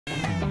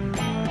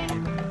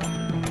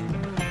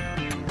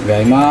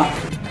Gaima.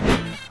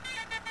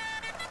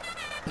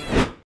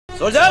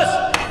 Soldiers,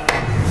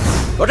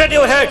 rotate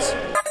your heads.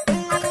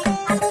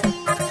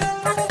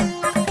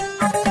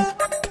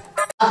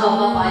 Abba,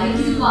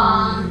 வலிக்குதுமா.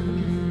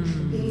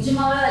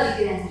 நிஜமாவே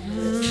வலிக்குது.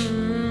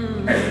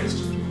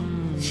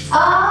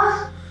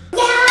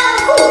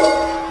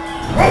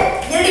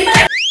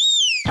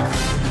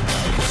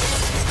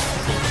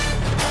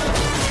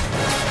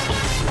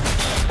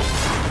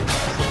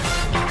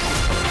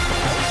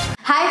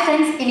 Hi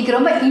friends, இன்னைக்கு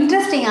ரொம்ப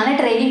இன்ட்ரஸ்டிங்கான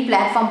ட்ரேடிங்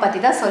பிளாட்ஃபார்ம் பத்தி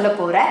தான் சொல்ல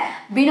போறேன்.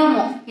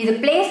 பினோமோ இது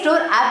Play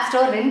Store, App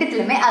Store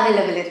ரெண்டுத்துலயுமே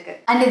available இருக்கு.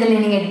 அண்ட் இதுல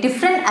நீங்க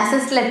டிஃபரண்ட்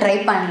அசெட்ஸ்ல ட்ரை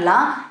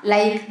பண்ணலாம்.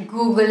 Like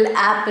Google,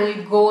 Apple,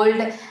 Gold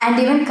and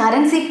even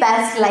currency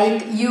pairs like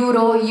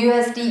Euro,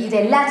 USD இது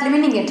எல்லாத்துலயுமே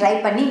நீங்க ட்ரை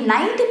பண்ணி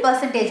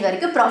 90%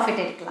 வரைக்கும்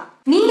ப்ராஃபிட் எடுக்கலாம்.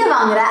 நீங்க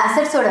வாங்குற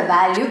அசெட்ஸோட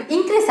வேல்யூ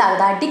இன்க்ரீஸ்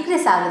ஆகுதா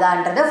டிக்ரீஸ்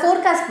ஆகுதான்றத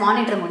ஃபோர்காஸ்ட்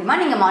மானிட்டர் மூலமா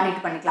நீங்க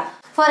மானிட்டர் பண்ணிக்கலாம்.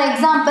 ஃபார்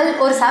எக்ஸாம்பிள்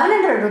ஒரு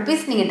 700 rupees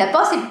நீங்க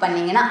டெபாசிட்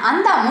பண்ணீங்கன்னா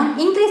அந்த அமௌண்ட்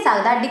இன்க்ரீஸ்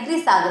ஆகுதா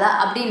டிக்ரீஸ் ஆகுதா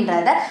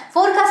அப்படின்றத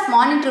ஃபோர்காஸ்ட்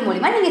மானிட்டர்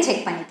மூலமா நீங்க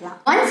செக் பண்ணிக்கலாம்.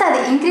 ஒன்ஸ் அது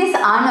இன்க்ரீஸ்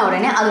ஆன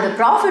உடனே அதோட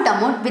ப்ராஃபிட்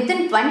அமௌண்ட்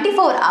வித்தின்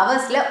 24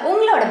 hours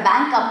உங்களோட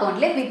பேங்க்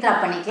அக்கௌண்ட்ல வித்ட்ரா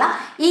பண்ணிக்கலாம்.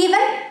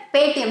 ஈவன்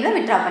பேடிஎம்ல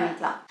வித்ட்ரா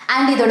பண்ணிக்கலாம்.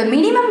 அண்ட் இதோட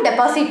மினிமம்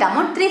டெபாசிட்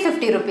அமௌண்ட்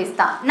 350 rupees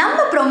தான். நம்ம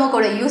ப்ரோமோ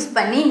கோட யூஸ்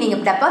பண்ணி நீங்க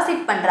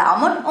டெபாசிட் பண்ற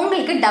அமௌண்ட்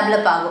உங்களுக்கு டபுள்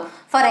ஆகும்.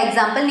 ஃபார்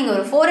எக்ஸாம்பிள் நீங்கள்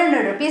ஒரு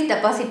 400 rupees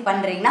டெபாசிட்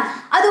பண்ணுறீங்கன்னா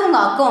அது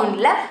உங்கள்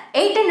அக்கௌண்ட்டில்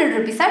 800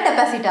 rupees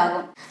டெபாசிட்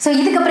ஆகும். ஸோ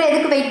இதுக்கப்புறம்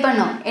எதுக்கு வெயிட்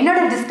பண்ணணும்?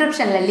 என்னோட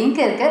டிஸ்கிரிப்ஷனில் லிங்க்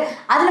இருக்குது,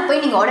 அதில்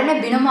போய் நீங்கள் உடனே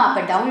பினோமோ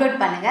ஆப்பை டவுன்லோட்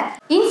பண்ணுங்கள்.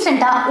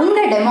 இன்ஸ்டண்ட்டாக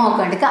உங்கள் டெமோ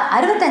அக்கௌண்ட்டுக்கு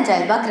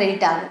 65,000 ரூபாய்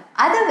கிரெடிட் ஆகும்.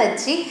 அதை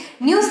வச்சு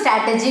நியூ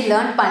ஸ்ட்ராட்டஜி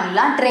லேர்ன்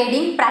பண்ணலாம்,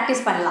 ட்ரேடிங்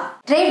ப்ராக்டிஸ் பண்ணலாம்.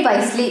 Trade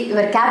wisely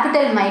your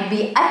capital might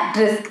be at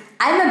risk.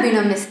 I am a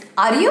பினோமிஸ்ட்.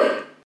 Are you?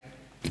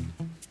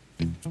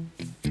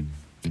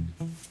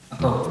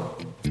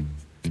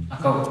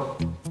 அக்கா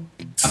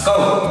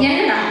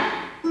என்னடா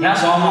ஏன்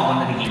சோகமா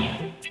உட்காந்துருக்கீங்க?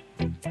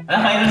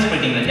 அதான் ஃபைனல்ஸ்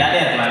போயிட்டீங்களா,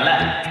 ஜாலியாக இருக்கலாம்ல?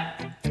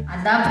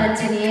 அதான்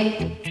பிரச்சனையே.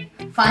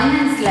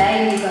 ஃபைனான்ஸில்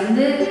இன்னைக்கு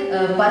வந்து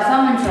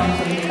பர்ஃபார்மன்ஸ் ரவுண்ட்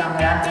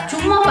சொல்லியிருக்காங்களா?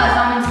 சும்மா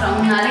பர்ஃபார்மன்ஸ்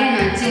ரவுண்ட்னாலே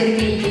என்னை வச்சு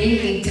கிளி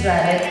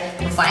கிழிச்சிருக்காரு.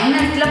 இப்போ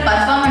ஃபைனான்ஸில்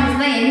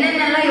பர்ஃபார்மன்ஸ் தான்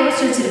என்னென்னலாம்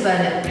யோசிச்சு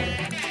வச்சிருப்பாரு.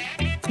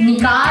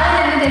 இன்னைக்கு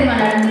காலையில் என்ன தெரியுமா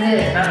நடந்தது?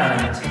 என்ன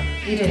நடந்துச்சு?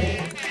 இரு,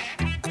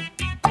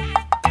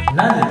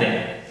 என்னது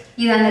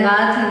இது அந்த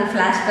காலத்துல இந்த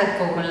ஃபிளாஷ்பேக்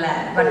போகும்ல,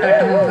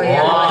 வட்டமா போய்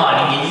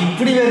நீங்க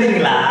இப்படி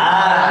வரீங்களா?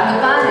 அங்க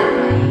பாரு.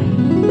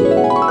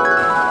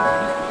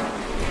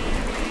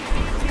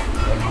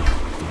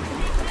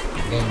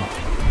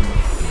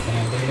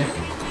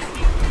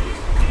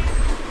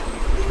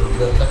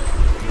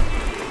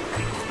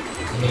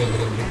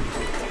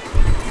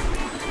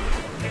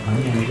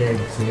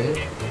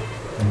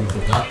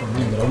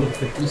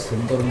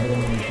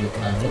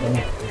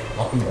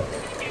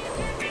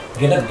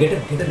 Get up, good.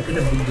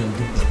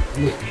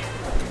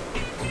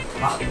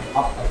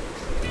 Up.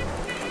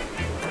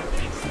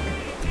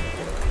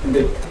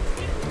 Good.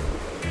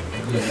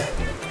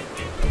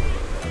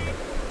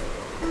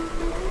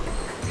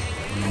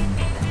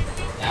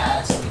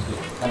 Yes,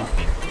 good. Come on.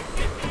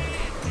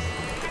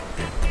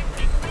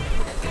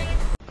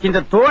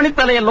 இந்த தோணி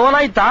தலைய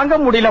லோனாய் தாங்க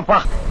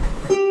முடியலப்பா.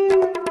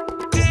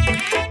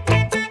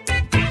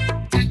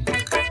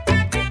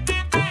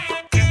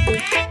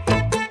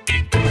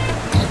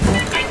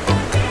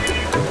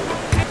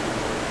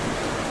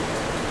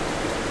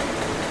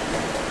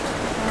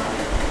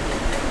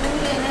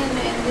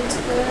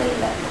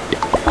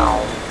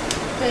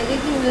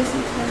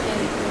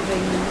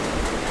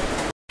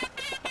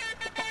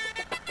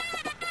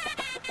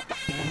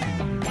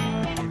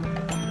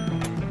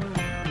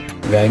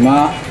 Gaima.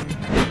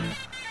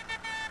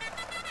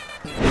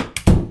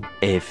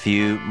 A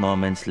few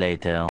moments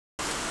later.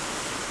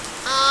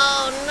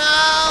 Oh no!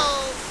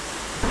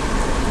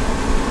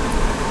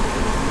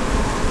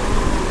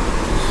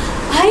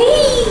 ஐ!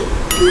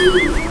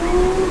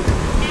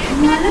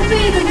 மழை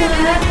பெய்யுதுங்க.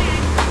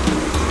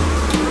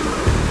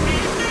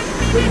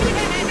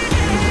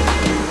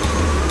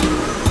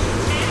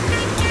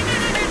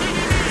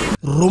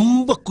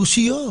 ரொம்ப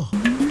குஷியோ?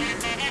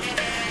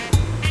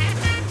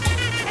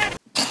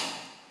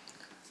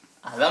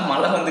 அதான்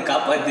மழை வந்து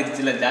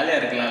காப்பாத்திருச்சுல, ஜாலியா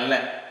இருக்கலாம்ல.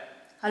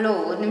 ஹலோ,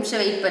 ஒரு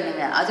நிமிஷம் வெயிட்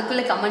பண்ணுங்க.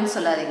 அதுக்குள்ள கமெண்ட்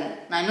சொல்லாதீங்க,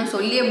 நான் இன்னும்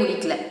சொல்லியே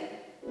முடிக்கல.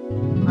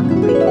 அங்க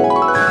போயிட்டு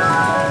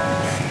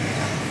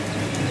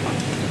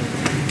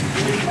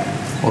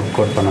ஒர்க்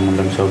அவுட் பண்ண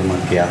முடியல, சோகமாக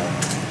இருக்கியா?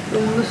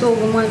 ரொம்ப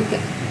சோகமா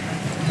இருக்கேன்.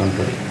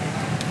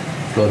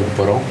 ஃப்ளோருக்கு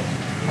போகிறோம்,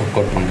 ஒர்க்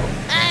அவுட் பண்ணுறோம்.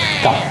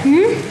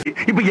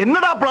 இப்ப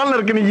என்னடா பிளான்ல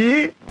இருக்கு நீ?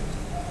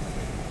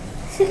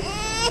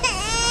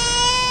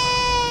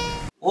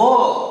 ஓ,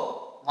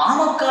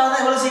 மாமக்காக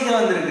தான் இவ்வளவு சீக்கிரம்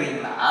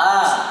வந்திருக்கீங்களா?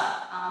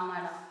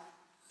 ஆமாடா.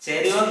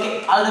 சரி, ஓகே,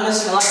 ஆல் தி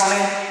பெஸ்ட். நல்லா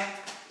போனேன்.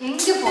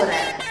 எங்க போற?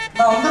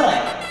 நான்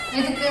வந்துடுறேன்.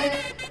 எதுக்கு?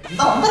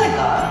 இந்த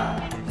வந்துடுறேன்க்கா.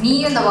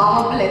 நீயும் இந்த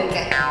வார்மப்ல இருக்க.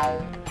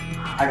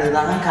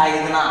 அடுதாங்க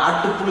காயுதுன்னா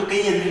ஆட்டுப்புழுக்கை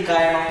எதுக்கு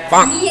காயணும்?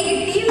 நீ எங்க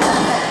டீம்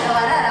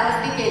வர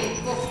ரவட்டி கேளு.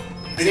 போ.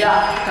 சரியா?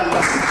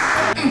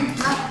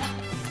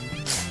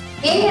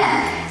 ஏங்க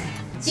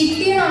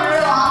சிட்டியும் நம்மளோட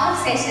வார்ம்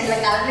ஸ்டேஷன்ல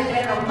கலந்துக்கிற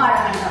ரொம்ப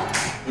அழகாக.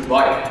 குட்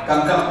பாய்.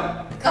 கம்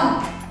கம்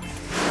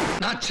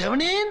நான்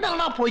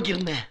செவனேந்தானா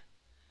போய்க்கிருந்தேன்.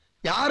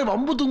 யாரு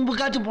வம்பு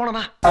தும்புக்காச்சும்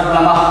போனனா?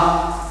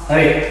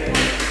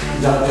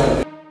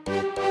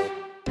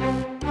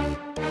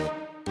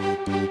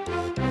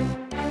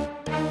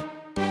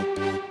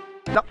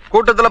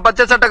 கூட்டத்துல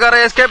பச்சை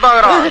சட்டக்காரன் escape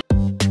ஆகுறான்.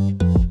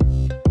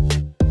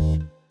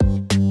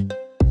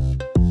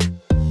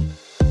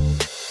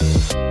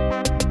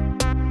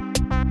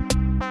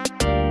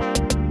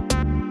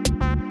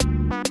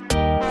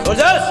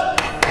 Soldiers,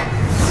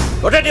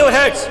 rotate your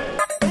heads.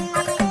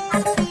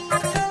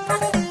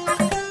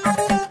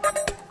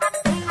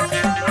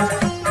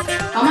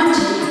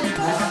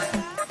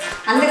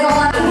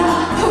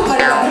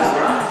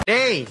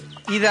 டேய்,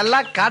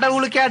 இதெல்லாம்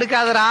கடவுளுக்கே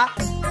அடுக்காதடா.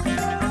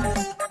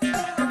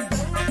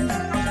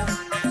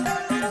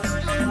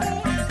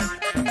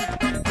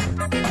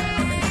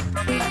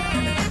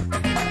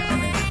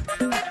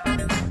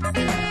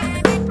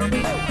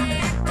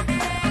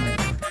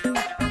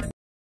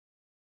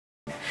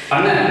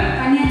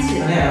 பண்ணியாச்சு.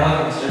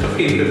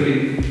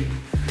 15.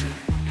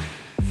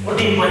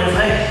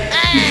 14.5.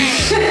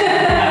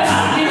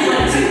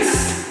 15.6.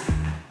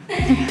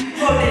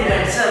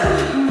 14.7.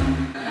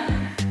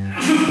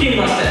 15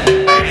 master.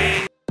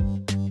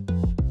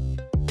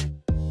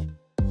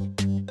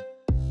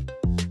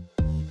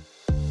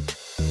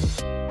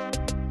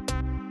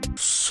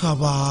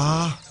 சபா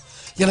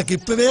எனக்கு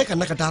இப்பவே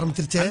கண்ணை கட்ட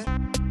ஆரம்பிச்சிருச்சே.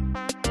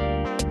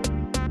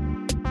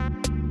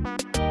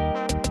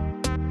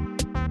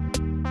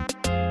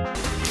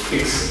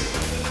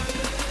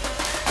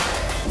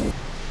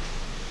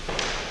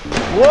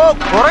 ஓ,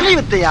 குரலி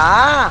வித்தையா?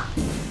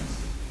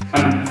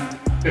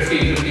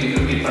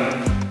 15 பண்ணு.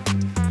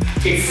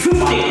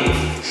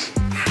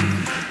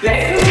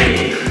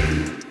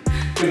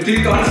 15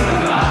 கவுண்ட்ஸ்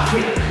பண்ணா.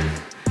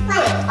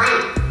 1,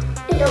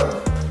 2,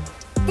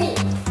 3,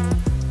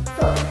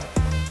 4,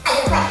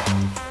 5,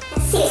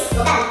 6,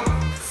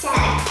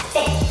 7,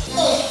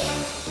 8,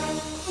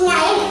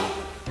 9,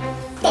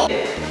 10.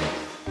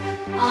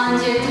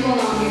 அஞ்சு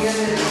எடுத்துக்கோங்க.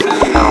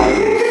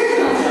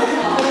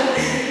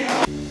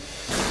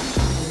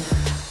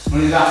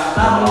 முடிஞ்சா?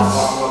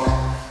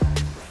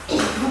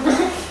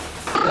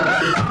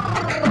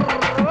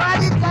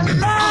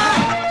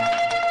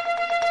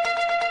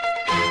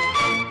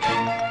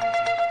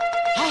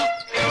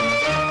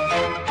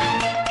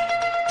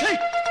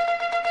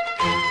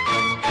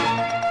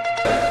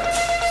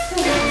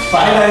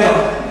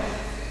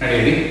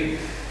 Ready?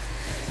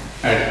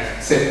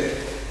 Sit.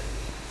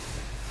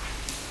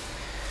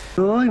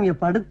 ஓ, இங்க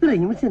படுத்துற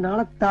நிமிஷம்னால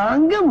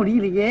தாங்க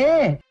முடியலையே.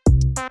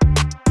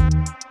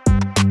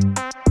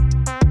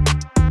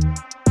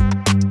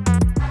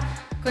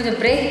 கொஞ்சம்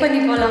பிரேக் பண்ணி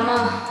போலாமா?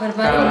 ஒரு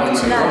மாதிரி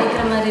மூச்சுல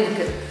அடிக்கிற மாதிரி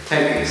இருக்கு.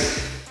 Thanks.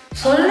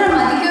 சொல்ற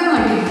மதிக்கவே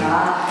மாட்டீங்களா?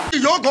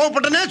 ஐயோ,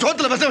 கோவப்பட்டனே,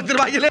 சோத்துல வச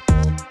வச்சிருவாங்களே.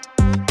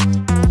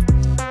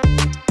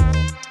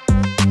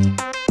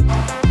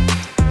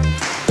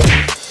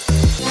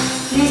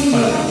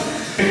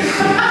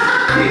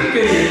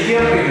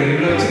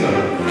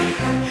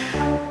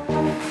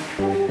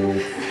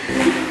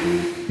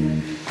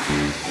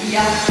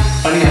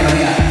 பண்ணியா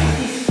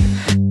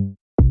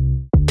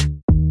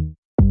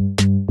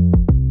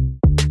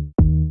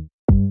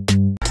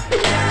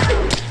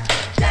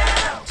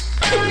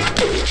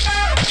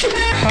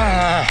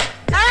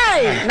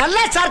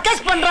நல்லா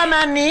சர்க்கஸ் பண்ற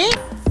மேன் நீ.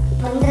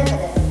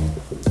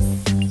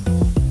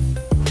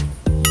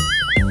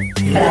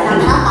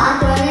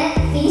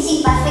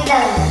 ஃபினிஷிங் பர்ஃபெக்ட்டா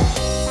வருது.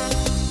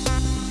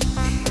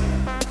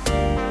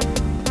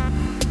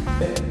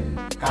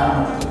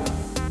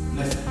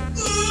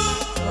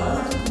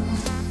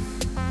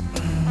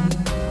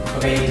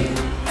 Okay.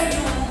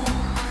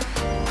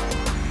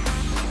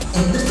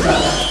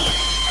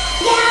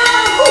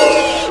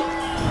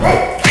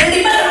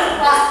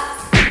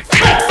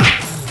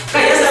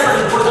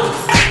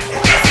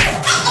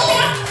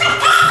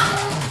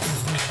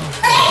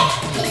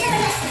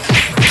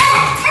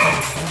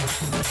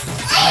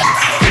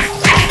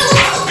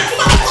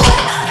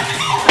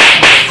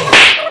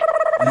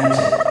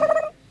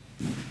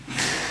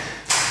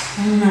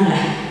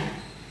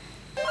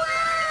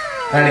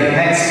 Ready,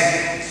 next.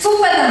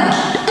 சூப்பர் தான்.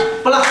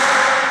 போலாம்.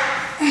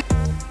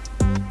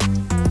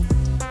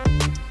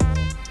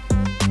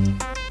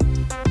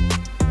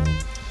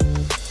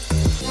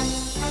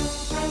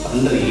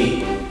 பந்தரி.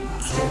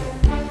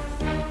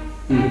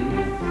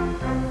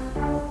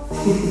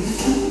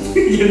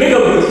 என்னங்க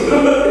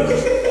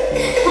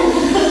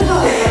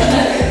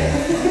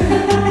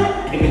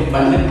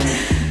பண்ணு.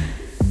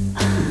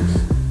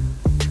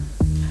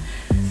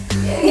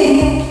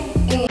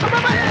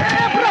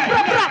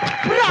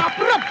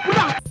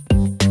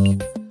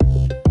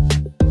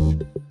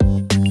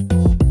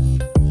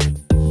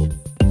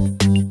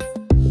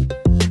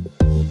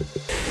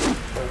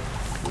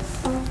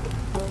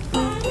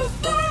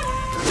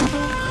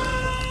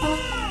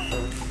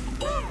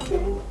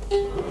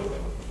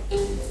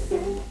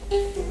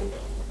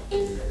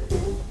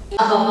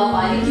 அப்பா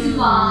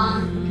வலிக்குதுப்பா.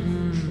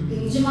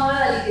 நிஜமாவே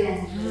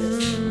வலிக்குறேன்.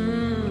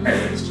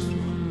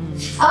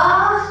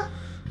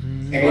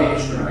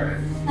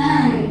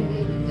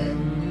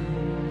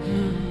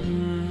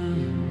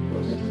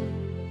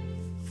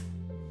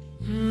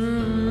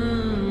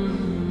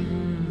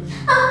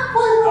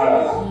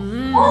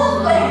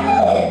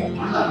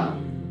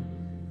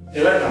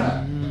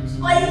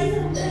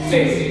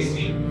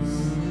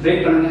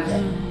 பிரேக் பண்ணுங்க.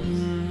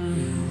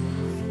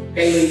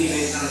 கை வைக்க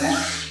பிரேக் பண்ணுங்க.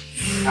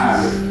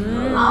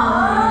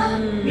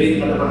 பிரேக்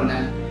மட்டும் பண்ணுங்க.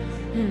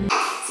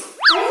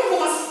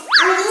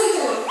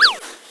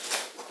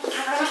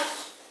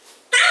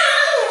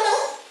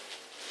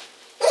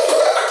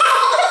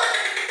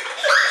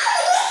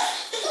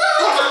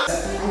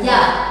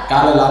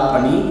 காலை லாக்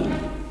பண்ணி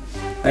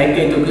ரைட்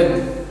கை தூக்கு.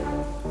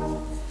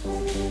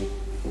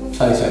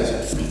 சாரி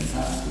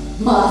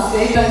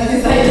மாஸ்டே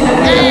கன்ஃபியூஸ்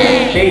ஆயிட்டாங்க.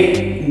 டேய்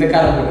இந்த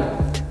காலை போடு.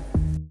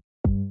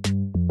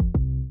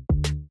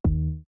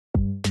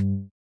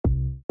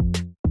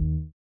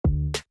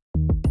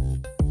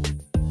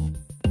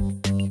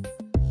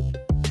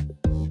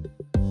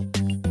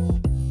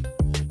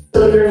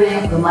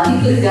 சொல்றேன் ஒரு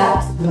மதிப்பு இருக்கா?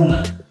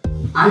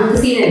 அந்த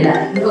சீன் இல்ல.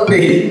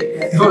 டேய்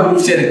ஒரு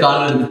நிமிஷம் இரு,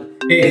 கால் வருது.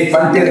 டேய்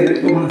பண்ணிட்டே இருக்கு.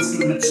 2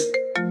 minutes.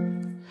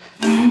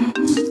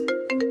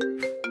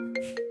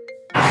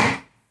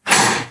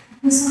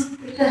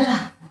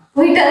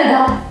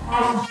 போயிட்டாருடா.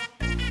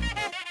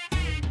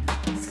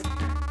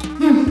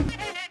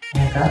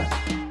 ஏக்கா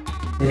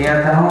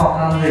தெரியாதனமா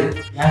உட்காந்து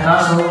என்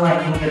காசு சொல்லுமா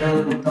எனக்கு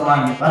ஏதாவது குத்தமா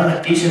இங்க பாருங்க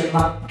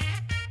டிஷர்ட்லாம்.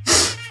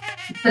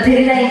 இப்ப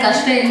தெரியல என்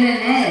கஷ்டம்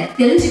என்னன்னு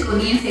தெரிஞ்சுக்கோ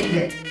நீயும்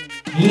சேர்ந்து.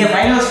 நீங்க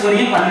ஃபைனல்ஸ்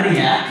போறீங்க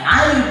பண்றீங்க,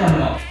 நான் எதுக்கு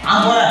பண்ணணும்?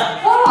 நான் போறேன்.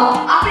 ஓ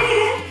அப்படி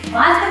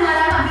மாஸ்டர்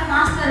மேடம் அப்படி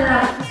மாஸ்டர்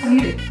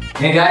சொல்லிடு.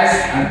 Hey guys,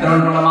 அடுத்த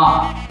ரவுண்ட் போலாமா?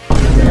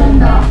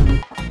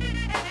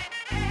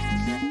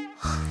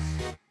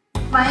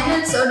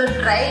 ஃபைனல்ஸோட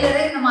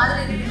ட்ரைலரே இந்த மாதிரி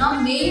இருக்குன்னா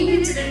மெயின்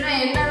இன்சிடென்ட்னா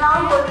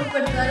என்னெல்லாம்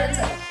போட்டுப்படுத்தாரு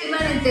சத்தியமா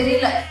எனக்கு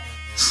தெரியல.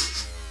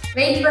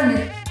 வெயிட் பண்ணு,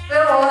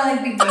 போய் ஓவர்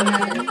ஆக்டிங்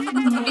பண்ணாது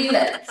முடியல.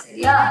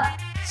 சரியா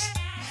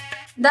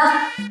டா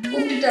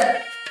கூப்பிட்டுட்டாரு.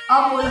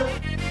 போல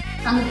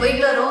நாங்க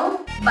போயிட்டு வரோம்.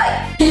 பாய்.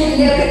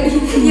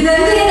 இது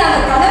வந்து நாங்க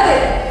கனவு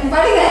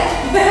படிங்க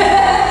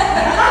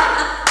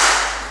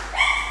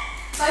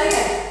படிங்க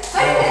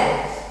படிங்க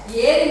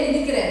ஏறி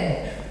மிதிக்கிறேன்.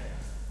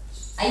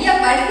 ஐயா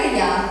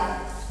படிக்கையா.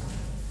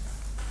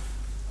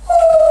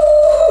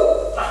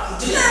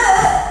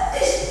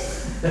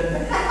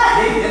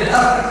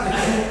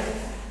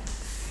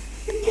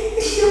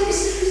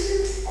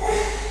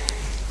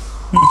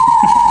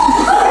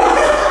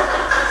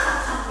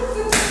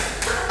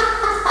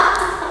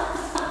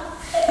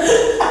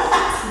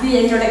 இது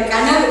என்னோட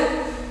கனவு.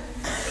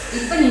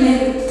 இப்ப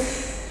நினைவு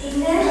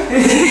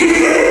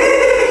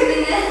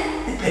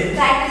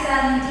பிராக்டிஸ்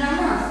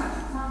ஆரம்பிக்கலாமா?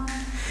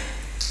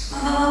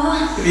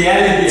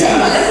 ரியாலிட்டி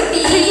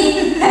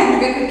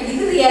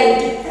இது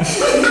ரியாலிட்டி.